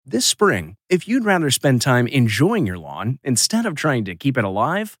This spring, if you'd rather spend time enjoying your lawn instead of trying to keep it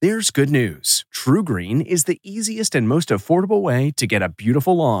alive, there's good news. TruGreen is the easiest and most affordable way to get a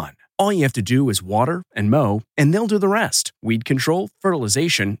beautiful lawn. All you have to do is water and mow, and they'll do the rest. Weed control,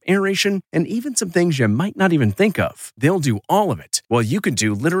 fertilization, aeration, and even some things you might not even think of. They'll do all of it, while you can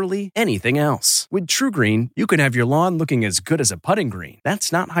do literally anything else. With TruGreen, you can have your lawn looking as good as a putting green.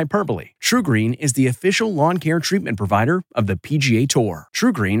 That's not hyperbole. TruGreen is the official lawn care treatment provider of the PGA Tour.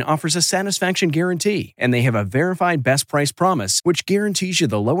 TruGreen offers a satisfaction guarantee, and they have a verified best price promise, which guarantees you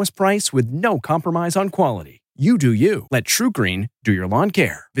the lowest price with no compromise on quality. You do you. Let TruGreen do your lawn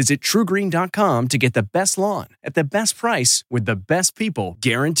care. Visit TruGreen.com to get the best lawn at the best price with the best people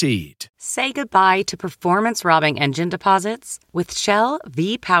guaranteed. Say goodbye to performance-robbing engine deposits with Shell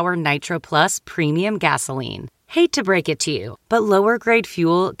V-Power Nitro Plus Premium Gasoline. Hate to break it to you, but lower-grade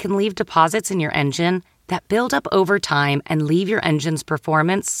fuel can leave deposits in your engine that build up over time and leave your engine's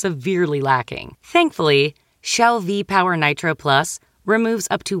performance severely lacking. Thankfully, Shell V-Power Nitro Plus removes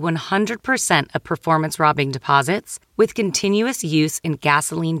up to 100% of performance-robbing deposits with continuous use in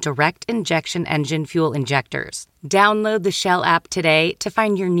gasoline direct injection engine fuel injectors. Download the Shell app today to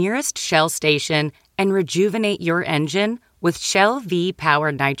find your nearest Shell station and rejuvenate your engine with Shell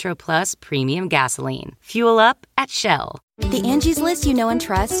V-Power Nitro Plus Premium Gasoline. Fuel up at Shell. The Angie's List you know and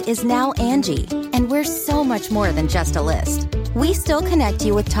trust is now Angie, and we're so much more than just a list. We still connect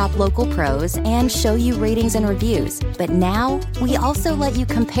you with top local pros and show you ratings and reviews, but now we also let you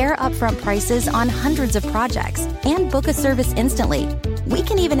compare upfront prices on hundreds of projects and book a service instantly. We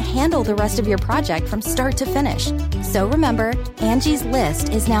can even handle the rest of your project from start to finish. So remember, Angie's List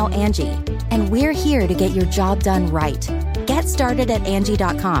is now Angie, and we're here to get your job done right. Get started at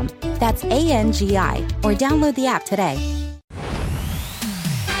Angie.com. That's ANGI, or download the app today.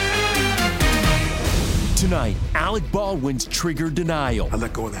 Tonight, Alec Baldwin's trigger denial. I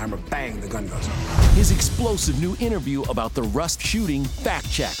let go of the hammer, bang, the gun goes off. His explosive new interview about the Rust shooting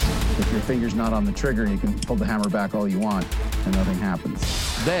fact check. If your finger's not on the trigger, you can pull the hammer back all you want and nothing happens.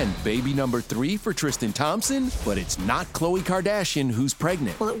 Then, baby number 3 for Tristan Thompson, but it's not Khloe Kardashian who's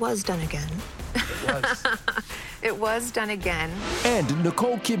pregnant. Well, it was done again. It was. It was done again. And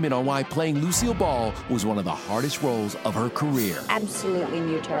Nicole Kidman on why playing Lucille Ball was one of the hardest roles of her career. Absolutely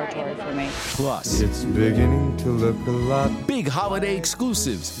new territory for me. Plus, it's beginning to look a lot. Big holiday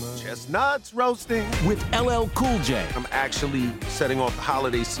exclusives. Chestnuts roasting. With LL Cool J. I'm actually setting off the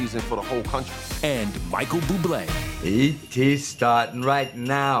holiday season for the whole country. And Michael Bublé. E.T. starting right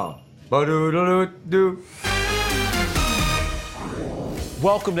now. Ba-do-do-do-do.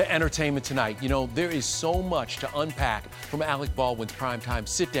 Welcome to Entertainment Tonight. You know, there is so much to unpack from Alec Baldwin's primetime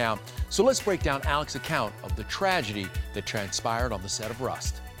sit-down. So let's break down Alec's account of the tragedy that transpired on the set of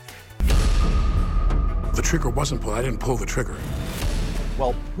Rust. The trigger wasn't pulled. I didn't pull the trigger.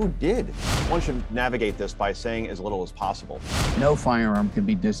 Well, who did? One should navigate this by saying as little as possible. No firearm can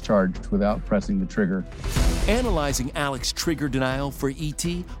be discharged without pressing the trigger. Analyzing Alec's trigger denial for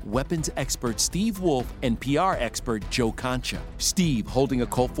E.T., weapons expert Steve Wolf and PR expert Joe Concha. Steve, holding a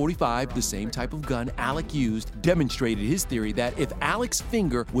Colt 45, the same type of gun Alec used, demonstrated his theory that if Alec's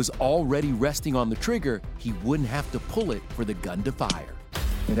finger was already resting on the trigger, he wouldn't have to pull it for the gun to fire.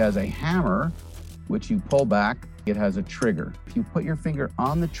 It has a hammer, which you pull back. It has a trigger. If you put your finger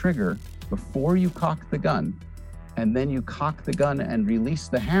on the trigger before you cock the gun, and then you cock the gun and release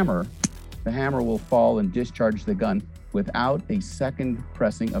the hammer will fall and discharge the gun without a second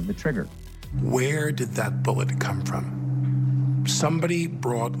pressing of the trigger. Where did that bullet come from? Somebody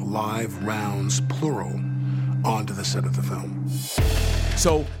brought live rounds, plural, onto the set of the film.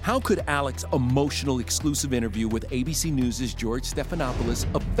 So, how could Alec's emotional exclusive interview with ABC News' George Stephanopoulos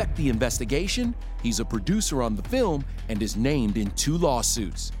affect the investigation? He's a producer on the film and is named in 2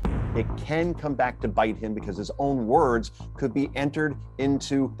 lawsuits. It can come back to bite him because his own words could be entered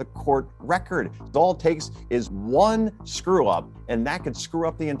into the court record. All it takes is one screw up, and that could screw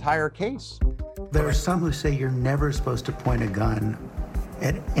up the entire case. There are some who say you're never supposed to point a gun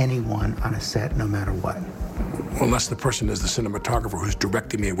at anyone on a set, no matter what. Unless the person is the cinematographer who's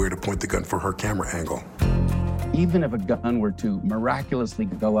directing me where to point the gun for her camera angle. Even if a gun were to miraculously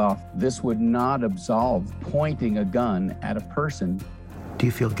go off, this would not absolve pointing a gun at a person. Do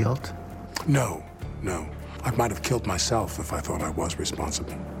you feel guilt? No. I might have killed myself if I thought I was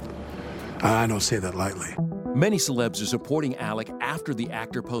responsible. I don't say that lightly. Many celebs are supporting Alec after the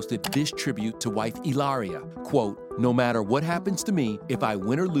actor posted this tribute to wife Ilaria. Quote, "No matter what happens to me, if I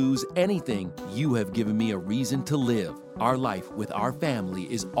win or lose anything, you have given me a reason to live. Our life with our family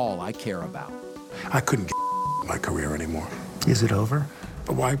is all I care about." I couldn't get my career anymore. Is it over?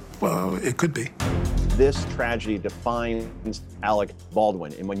 Why? Well, it could be. This tragedy defines Alec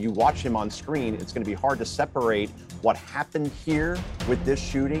Baldwin. And when you watch him on screen, it's going to be hard to separate what happened here with this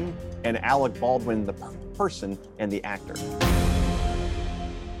shooting and Alec Baldwin, the person and the actor.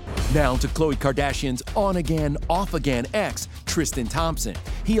 Now to Khloe Kardashian's on-again, off-again ex, Tristan Thompson.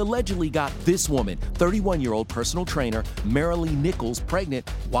 He allegedly got this woman, 31-year-old personal trainer Marilee Nichols, pregnant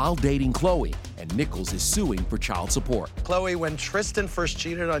while dating Khloe, and Nichols is suing for child support. Khloe, when Tristan first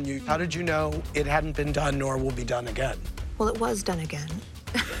cheated on you, how did you know it hadn't been done nor will be done again? Well, it was done again.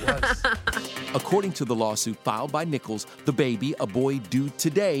 According to the lawsuit filed by Nichols, the baby, a boy due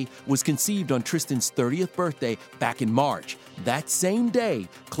today, was conceived on Tristan's 30th birthday back in March. That same day,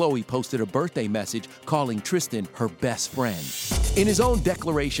 Khloe posted a birthday message calling Tristan her best friend. In his own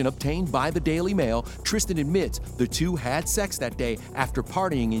declaration obtained by the Daily Mail, Tristan admits the two had sex that day after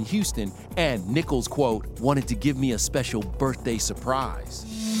partying in Houston, and Nichols, quote, wanted to give me a special birthday surprise.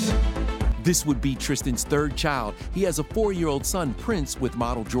 This would be Tristan's third child. He has a 4-year-old son, Prince, with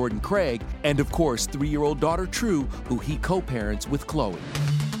model Jordan Craig, and of course, 3-year-old daughter, True, who he co-parents with Khloe.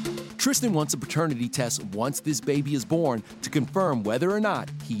 Tristan wants a paternity test once this baby is born to confirm whether or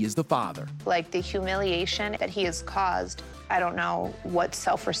not he is the father. Like the humiliation that he has caused, I don't know what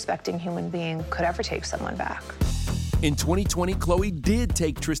self-respecting human being could ever take someone back. In 2020, Khloe did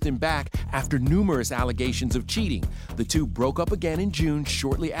take Tristan back after numerous allegations of cheating. The two broke up again in June,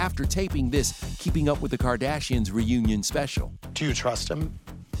 shortly after taping this Keeping Up with the Kardashians reunion special. Do you trust him?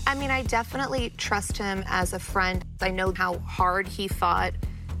 I mean, I definitely trust him as a friend. I know how hard he fought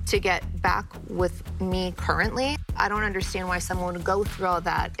to get back with me currently. I don't understand why someone would go through all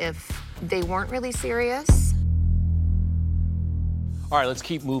that if they weren't really serious. All right, let's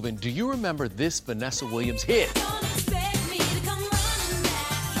keep moving. Do you remember this Vanessa Williams hit?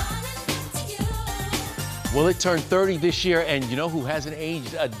 Well, it turned 30 this year, and you know who hasn't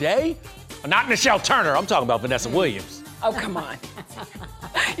aged a day? Not Michelle Turner. I'm talking about Vanessa Williams. Oh, come on.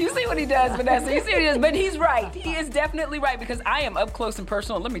 You see what he does, Vanessa. You see what he does. But he's right. He is definitely right, because I am up close and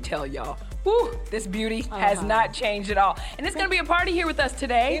personal. Let me tell y'all. Woo, this beauty has not changed at all. And it's going to be a party here with us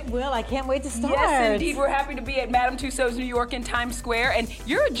today. It will. I can't wait to start. Yes, indeed. We're happy to be at Madame Tussauds New York in Times Square. And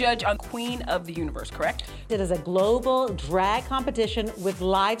you're a judge on Queen of the Universe, correct? It is a global drag competition with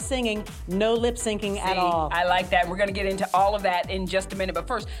live singing, no lip syncing at all. I like that. We're going to get into all of that in just a minute. But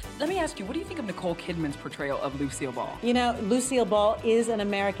first, let me ask you, what do you think of Nicole Kidman's portrayal of Lucille Ball? You know, Lucille Ball is an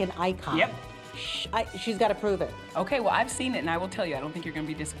American icon. Yep. She's got to prove it. Okay, well, I've seen it, and I will tell you, I don't think you're going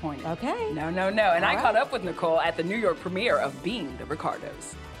to be disappointed. Okay. No. And I caught up with Nicole at the New York premiere of Being the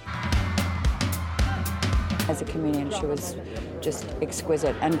Ricardos. As a comedian, she was just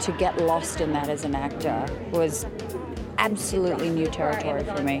exquisite. And to get lost in that as an actor was absolutely new territory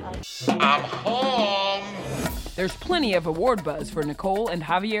for me. I'm home. There's plenty of award buzz for Nicole and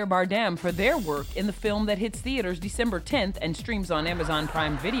Javier Bardem for their work in the film that hits theaters December 10th and streams on Amazon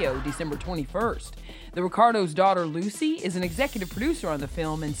Prime Video December 21st. The Ricardos' daughter, Lucy, is an executive producer on the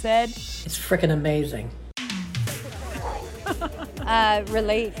film and said, "It's freaking amazing."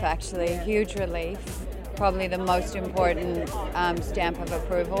 Relief, actually, huge relief. Probably the most important stamp of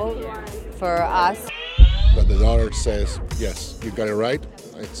approval for us. But the daughter says, yes, you got it right.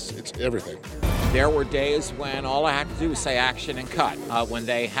 It's everything. There were days when all I had to do was say action and cut when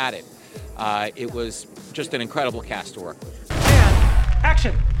they had it. It was just an incredible cast to work with. And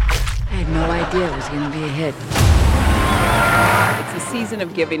action! I had no idea it was going to be a hit. It's a season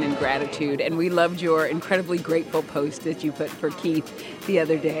of giving and gratitude, and we loved your incredibly grateful post that you put for Keith the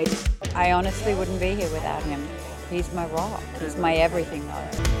other day. I honestly wouldn't be here without him. He's my rock. He's my everything, though.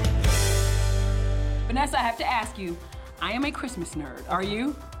 Vanessa, I have to ask you, I am a Christmas nerd. Are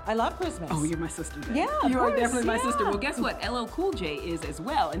you? I love Christmas. Oh, you're my sister. Then. Yeah, You of are course, definitely my yeah. sister. Well, guess what? LL Cool J is as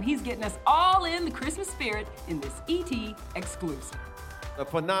well, and he's getting us all in the Christmas spirit in this ET exclusive. The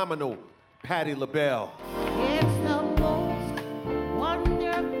phenomenal Patti LaBelle. It's the most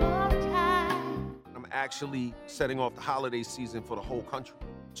wonderful time. I'm actually setting off the holiday season for the whole country.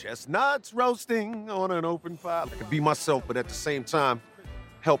 Chestnuts roasting on an open fire. I can be myself, but at the same time,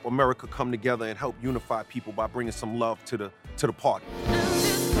 help America come together and help unify people by bringing some love to the party.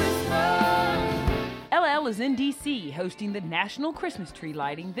 LL is in D.C. hosting the National Christmas Tree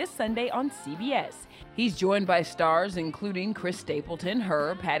Lighting this Sunday on CBS. He's joined by stars including Chris Stapleton,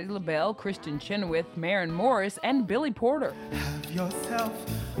 Her, Patti LaBelle, Kristen Chenoweth, Maren Morris, and Billy Porter. Have yourself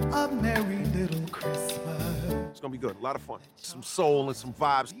a merry little Christmas. It's gonna be good, a lot of fun. Some soul and some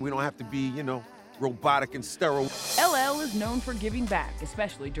vibes. We don't have to be, robotic and sterile. LL is known for giving back,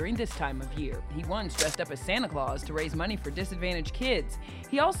 especially during this time of year. He once dressed up as Santa Claus to raise money for disadvantaged kids.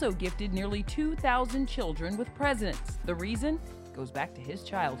 He also gifted nearly 2,000 children with presents. The reason? goes back to his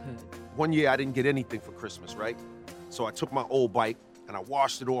childhood. One year I didn't get anything for Christmas, right? So I took my old bike and I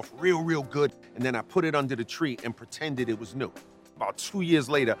washed it off real good, and then I put it under the tree and pretended it was new. About 2 years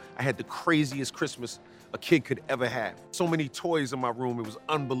later, I had the craziest Christmas a kid could ever have. So many toys in my room, it was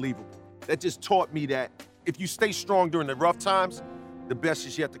unbelievable. That just taught me that if you stay strong during the rough times, the best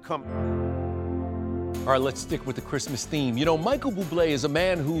is yet to come. All right, let's stick with the Christmas theme. You know, Michael Bublé is a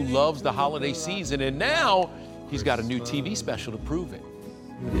man who loves the holiday season, and now he's got a new TV special to prove it.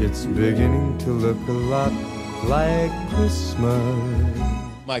 It's beginning to look a lot like Christmas.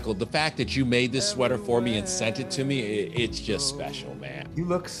 Michael, the fact that you made this sweater for me and sent it to me, it's just special, man. You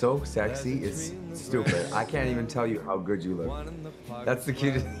look so sexy, it's stupid. I can't even tell you how good you look. That's the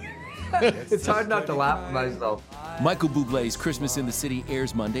cutest. It's hard not to laugh at myself. Michael Bublé's Christmas in the City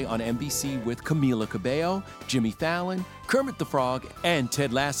airs Monday on NBC with Camila Cabello, Jimmy Fallon, Kermit the Frog, and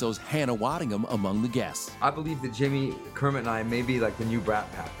Ted Lasso's Hannah Waddingham among the guests. I believe that Jimmy, Kermit, and I may be like the new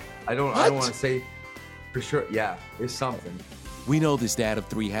Brat Pack. I don't want to say for sure. Yeah, it's something. We know this dad of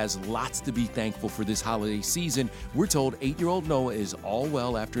three has lots to be thankful for this holiday season. We're told 8-year-old Noah is all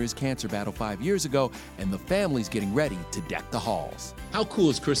well after his cancer battle 5 years ago, and the family's getting ready to deck the halls. How cool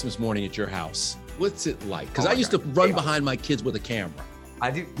is Christmas morning at your house? What's it like? Because I used to run behind my kids with a camera.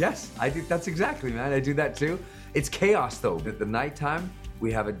 I do, yes, I do. That's exactly, man. I do that too. It's chaos though. At the nighttime,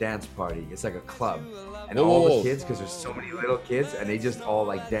 we have a dance party. It's like a club. And all the kids, because there's so many little kids, and they just all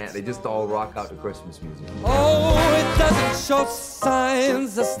like dance. They just all rock out to Christmas music. Oh, it doesn't show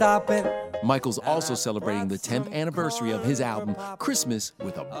signs of stopping. Michael's also celebrating the 10th anniversary of his album, Christmas,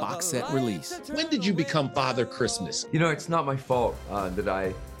 with a box set release. When did you become Father Christmas? You know, it's not my fault that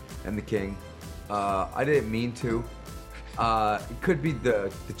I am the king. I didn't mean to. It could be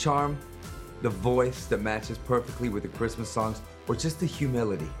the charm, the voice that matches perfectly with the Christmas songs, or just the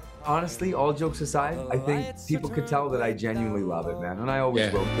humility. Honestly, all jokes aside, I think people could tell that I genuinely love it, man, and I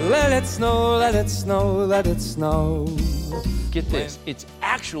always will. Let it snow, let it snow, let it snow. Get this, it's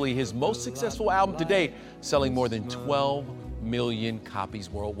actually his most successful album to date, selling more than 12 million copies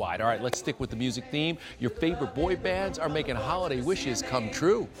worldwide. All right, let's stick with the music theme. Your favorite boy bands are making holiday wishes come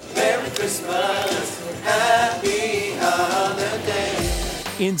true. Merry Christmas, happy holiday.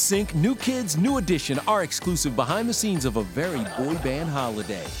 NSYNC, New Kids, New Edition, our exclusive behind the scenes of a very boy band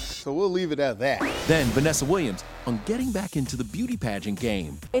holiday. So we'll leave it at that. Then Vanessa Williams on getting back into the beauty pageant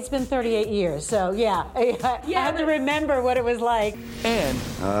game. It's been 38 years, so yeah, I have to remember what it was like. And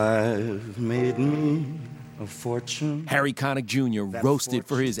I've made me a fortune. Harry Connick Jr. roasted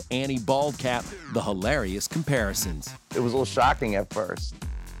for his Annie bald cap, the hilarious comparisons. It was a little shocking at first.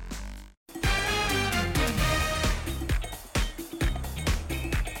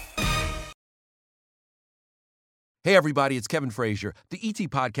 Hey everybody, it's Kevin Frazier. The ET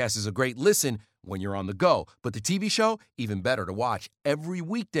Podcast is a great listen when you're on the go, but the TV show, even better to watch every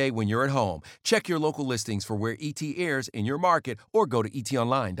weekday when you're at home. Check your local listings for where ET airs in your market or go to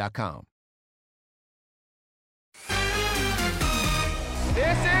etonline.com.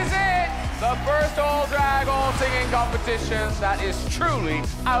 This is it! The first all-drag, all-singing competition that is truly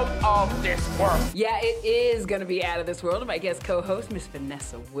out of this world. Yeah, it is going to be out of this world. My guest co-host, Miss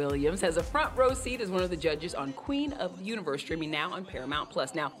Vanessa Williams, has a front row seat as one of the judges on Queen of the Universe, streaming now on Paramount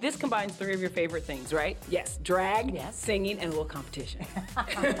Plus. Now, this combines three of your favorite things, right? Yes, drag, singing, and a little competition.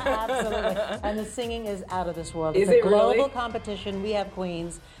 Absolutely. And the singing is out of this world. Is It's a it really? global competition. We have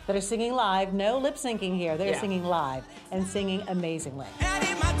queens that are singing live, no lip syncing here. They're singing live and singing amazingly.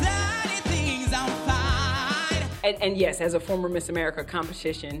 And yes, as a former Miss America,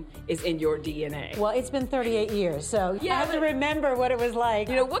 competition is in your DNA. Well, it's been 38 years, so you have to remember what it was like.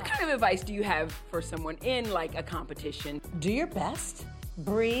 You know, what kind of advice do you have for someone in like a competition? Do your best,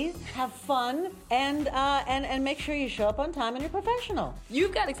 breathe, have fun, and make sure you show up on time and you're professional.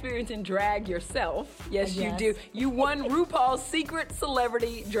 You've got experience in drag yourself. Yes, Yes. you do. You won RuPaul's Secret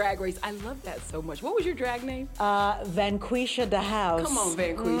Celebrity Drag Race. I love that so much. What was your drag name? Vanquisha de House. Come on,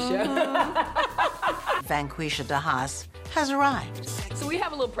 Vanquisha. Vanquisha de Haas has arrived. So we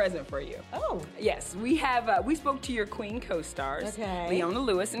have a little present for you. Oh. Yes, we have. We spoke to your Queen co-stars, Okay. Leona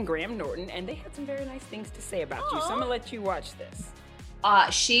Lewis and Graham Norton, and they had some very nice things to say about you. So I'm gonna let you watch this.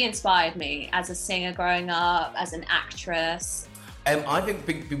 She inspired me as a singer growing up, as an actress. I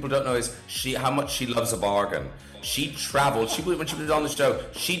think people don't know is how much she loves a bargain. She traveled. When she was on the show,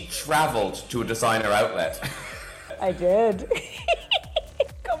 she traveled to a designer outlet. I did.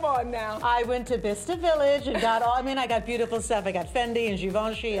 Come on now. I went to Bista Village and got I got beautiful stuff. I got Fendi and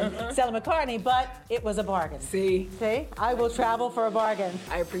Givenchy and Stella McCartney, but it was a bargain. See, I will travel for a bargain.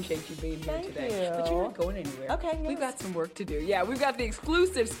 I appreciate you being here today. you. But you're not going anywhere. Okay, We've got some work to do. Yeah, we've got the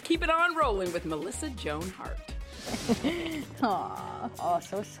exclusives. Keep it on rolling with Melissa Joan Hart. Aw, oh,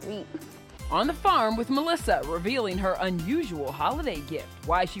 so sweet. On the Farm with Melissa, revealing her unusual holiday gift,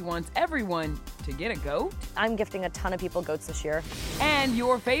 why she wants everyone to get a goat. I'm gifting a ton of people goats this year. And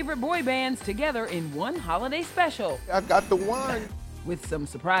your favorite boy bands together in one holiday special. I got the one. With some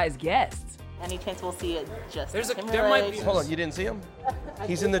surprise guests. Any chance we'll see it just There might be. Hold on, you didn't see him?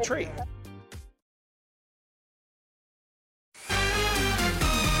 He's in the tree.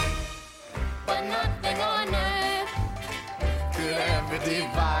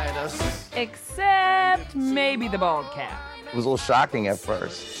 Except maybe the bald cap. It was a little shocking at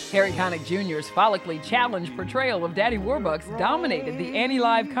first. Harry Connick Jr.'s follically challenged portrayal of Daddy Warbucks dominated the Annie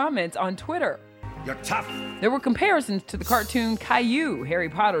Live comments on Twitter. You're tough. There were comparisons to the cartoon Caillou, Harry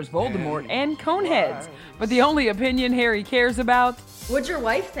Potter's Voldemort, and Coneheads. But the only opinion Harry cares about... What'd your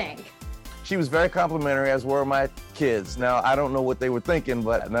wife think? She was very complimentary, as were my kids. Now, I don't know what they were thinking,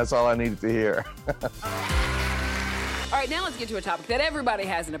 but that's all I needed to hear. All right, now let's get to a topic that everybody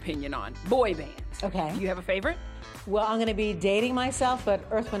has an opinion on. Boy bands. Okay. Do you have a favorite? Well, I'm going to be dating myself, but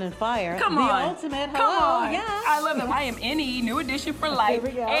Earth, Wind, and Fire. Come the on. ultimate. Come Hello. on. Yeah. I love them. I am NE, New Edition for life,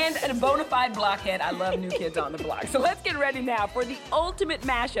 There we go. and a bona fide blockhead. I love New Kids on the Block. So let's get ready now for the ultimate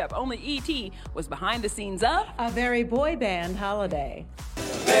mashup. Only E.T. was behind the scenes of a very boy band holiday.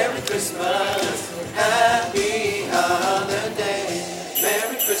 Merry Christmas, happy holiday,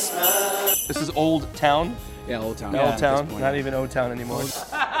 Merry Christmas. This is Old Town. Yeah, Old Town. Old Town, not even O Town anymore.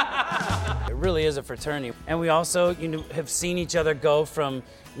 It really is a fraternity. And we also, have seen each other go from,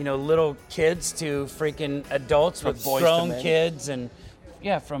 little kids to freaking adults with boys to grown men. kids and,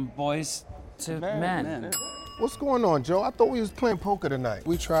 from boys to men. What's going on, Joe? I thought we was playing poker tonight.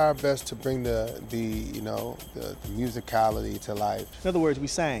 We try our best to bring the musicality to life. In other words, we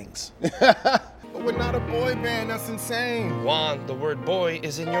sangs. But we're not a boy band. That's insane. Juan, the word boy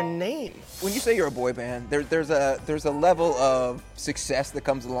is in your name. When you say you're a boy band, there's a level of success that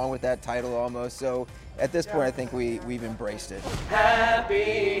comes along with that title almost. So at this point, I think we've embraced it.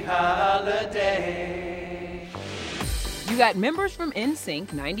 Happy holiday. You got members from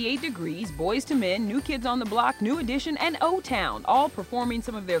NSYNC, 98 Degrees, Boys to Men, New Kids on the Block, New Edition, and O-Town, all performing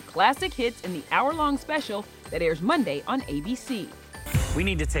some of their classic hits in the hour-long special that airs Monday on ABC. We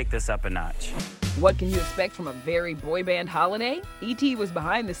need to take this up a notch. What can you expect from a very boy band holiday? E.T. was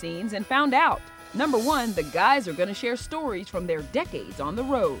behind the scenes and found out. Number one, the guys are going to share stories from their decades on the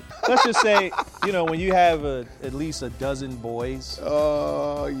road. Let's just say, when you have at least a dozen boys.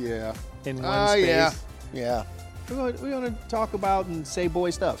 Oh, yeah. In one space. Yeah. We're going to talk about and say boy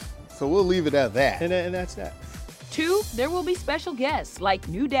stuff. So we'll leave it at that. And that's that. Two, there will be special guests like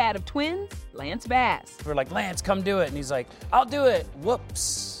new dad of twins, Lance Bass. We're like, Lance, come do it. And he's like, I'll do it.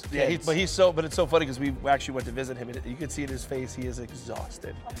 Whoops. Yeah, but it's so funny because we actually went to visit him and you can see in his face he is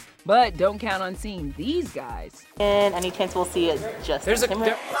exhausted. But don't count on seeing these guys. And any chance we'll see it just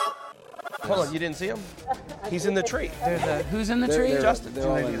Hold on, you didn't see him? He's in the tree. Who's in the tree? Justin. They're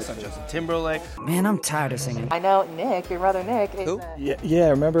all in Justin Timberlake. Man, I'm tired of singing. I know Nick, your brother Nick. Who? Yeah,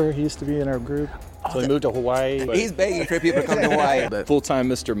 remember he used to be in our group? So he moved to Hawaii. He's begging for people to come to Hawaii. Full-time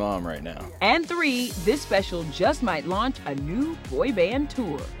Mr. Mom right now. And three, this special just might launch a new boy band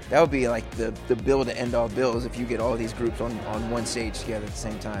tour. That would be like the bill to end all bills if you get all these groups on one stage together at the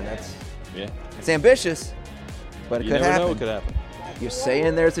same time. It's ambitious, but it could happen. You never know what could happen. You're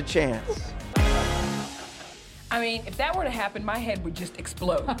saying there's a chance. I mean, if that were to happen, my head would just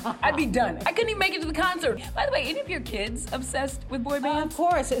explode. I'd be done. I couldn't even make it to the concert. By the way, any of your kids obsessed with boy bands? Of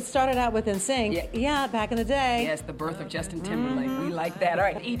course. It started out with NSYNC. Yeah, back in the day. Yes, the birth of Justin Timberlake. We like that. All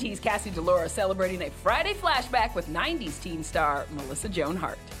right, E.T.'s Cassie Delora celebrating a Friday flashback with 90s teen star Melissa Joan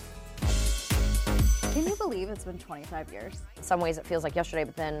Hart. Can you believe it's been 25 years? In some ways it feels like yesterday,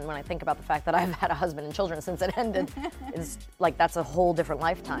 but then when I think about the fact that I've had a husband and children since it ended, it's like that's a whole different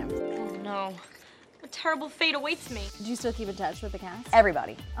lifetime. Oh no. A terrible fate awaits me. Did you still keep in touch with the cast?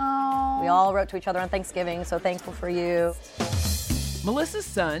 Everybody. Oh. We all wrote to each other on Thanksgiving, so thankful for you. Melissa's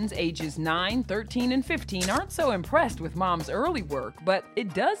sons, ages 9, 13, and 15, aren't so impressed with mom's early work, but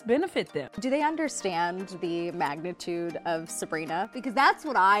it does benefit them. Do they understand the magnitude of Sabrina? Because that's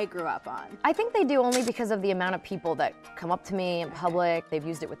what I grew up on. I think they do only because of the amount of people that come up to me in public. They've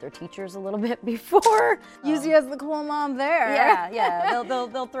used it with their teachers a little bit before. Use you as the cool mom there. Yeah.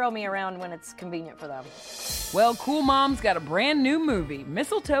 They'll throw me around when it's convenient for them. Well, Cool Mom's got a brand new movie.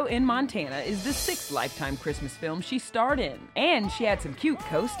 Mistletoe in Montana is the 6th Lifetime Christmas film she starred in, and she had some cute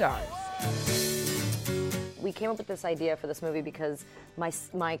co-stars. We came up with this idea for this movie because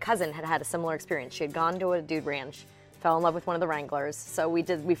my cousin had a similar experience. She had gone to a dude ranch fell in love with one of the Wranglers, so we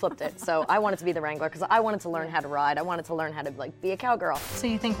flipped it. So I wanted to be the Wrangler because I wanted to learn how to ride. I wanted to learn how to be a cowgirl. So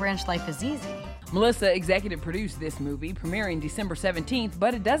you think ranch life is easy? Melissa executive produced this movie, premiering December 17th,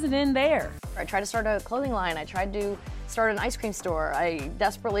 but it doesn't end there. I tried to start a clothing line. I tried to start an ice cream store. I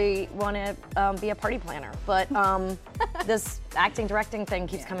desperately want to be a party planner, but this acting, directing thing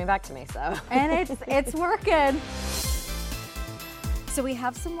keeps coming back to me. So and it's working. So we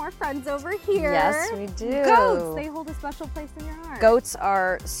have some more friends over here. Yes, we do. Goats, they hold a special place in your heart. Goats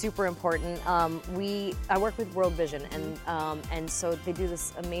are super important. I work with World Vision, and so they do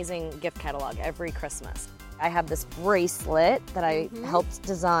this amazing gift catalog every Christmas. I have this bracelet that I helped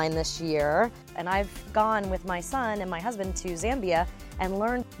design this year, and I've gone with my son and my husband to Zambia and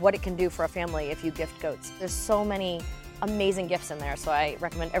learned what it can do for a family if you gift goats. There's so many amazing gifts in there, so I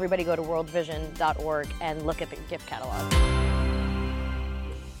recommend everybody go to worldvision.org and look at the gift catalog.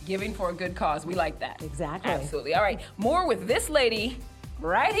 Giving for a good cause. We like that. Exactly. Absolutely. All right, more with this lady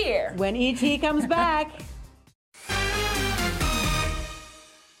right here. When E.T. comes back.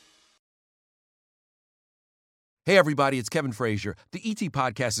 Hey everybody, it's Kevin Frazier. The ET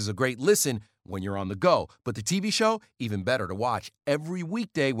Podcast is a great listen when you're on the go, but the TV show, even better to watch every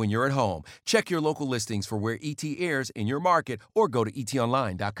weekday when you're at home. Check your local listings for where ET airs in your market or go to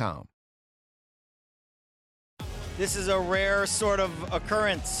etonline.com. This is a rare sort of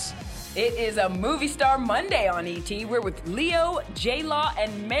occurrence. It is a Movie Star Monday on ET. We're with Leo, J-Law,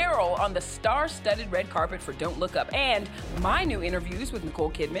 and Meryl on the star-studded red carpet for Don't Look Up, and my new interviews with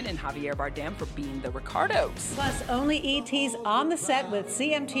Nicole Kidman and Javier Bardem for Being the Ricardos. Plus, only ET's on the set with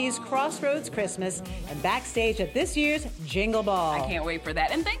CMT's Crossroads Christmas and backstage at this year's Jingle Ball. I can't wait for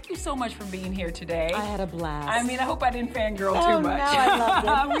that. And thank you so much for being here today. I had a blast. I mean, I hope I didn't fangirl too much. No, I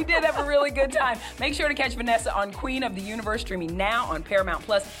loved it. We did have a really good time. Make sure to catch Vanessa on Queen of the Universe, streaming now on Paramount+.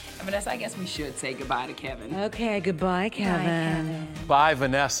 And Vanessa, I guess we should say goodbye to Kevin. Okay, goodbye, Kevin. Bye,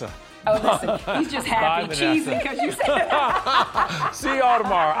 Vanessa. Oh, listen, he's just happy, cheesy, because you said that. See y'all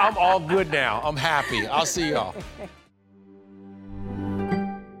tomorrow. I'm all good now. I'm happy. I'll see y'all.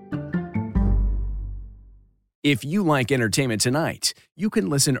 If you like Entertainment Tonight, you can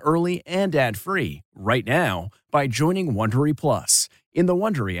listen early and ad-free right now by joining Wondery Plus in the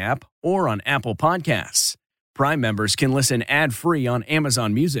Wondery app or on Apple Podcasts. Prime members can listen ad-free on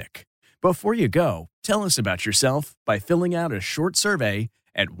Amazon Music. Before you go, tell us about yourself by filling out a short survey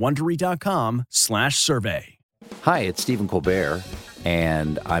at Wondery.com/survey. Hi, it's Stephen Colbert,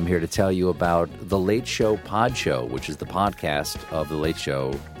 and I'm here to tell you about The Late Show Pod Show, which is the podcast of The Late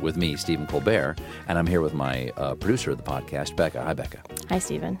Show with me, Stephen Colbert, and I'm here with my producer of the podcast, Becca. Hi, Becca. Hi,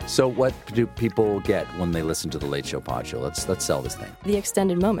 Stephen. So what do people get when they listen to The Late Show Pod Show? Let's sell this thing. The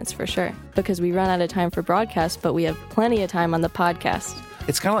extended moments, for sure, because we run out of time for broadcast, but we have plenty of time on the podcast.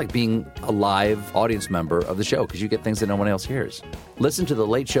 It's kind of like being a live audience member of the show because you get things that no one else hears. Listen to The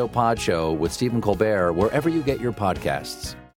Late Show Pod Show with Stephen Colbert wherever you get your podcasts.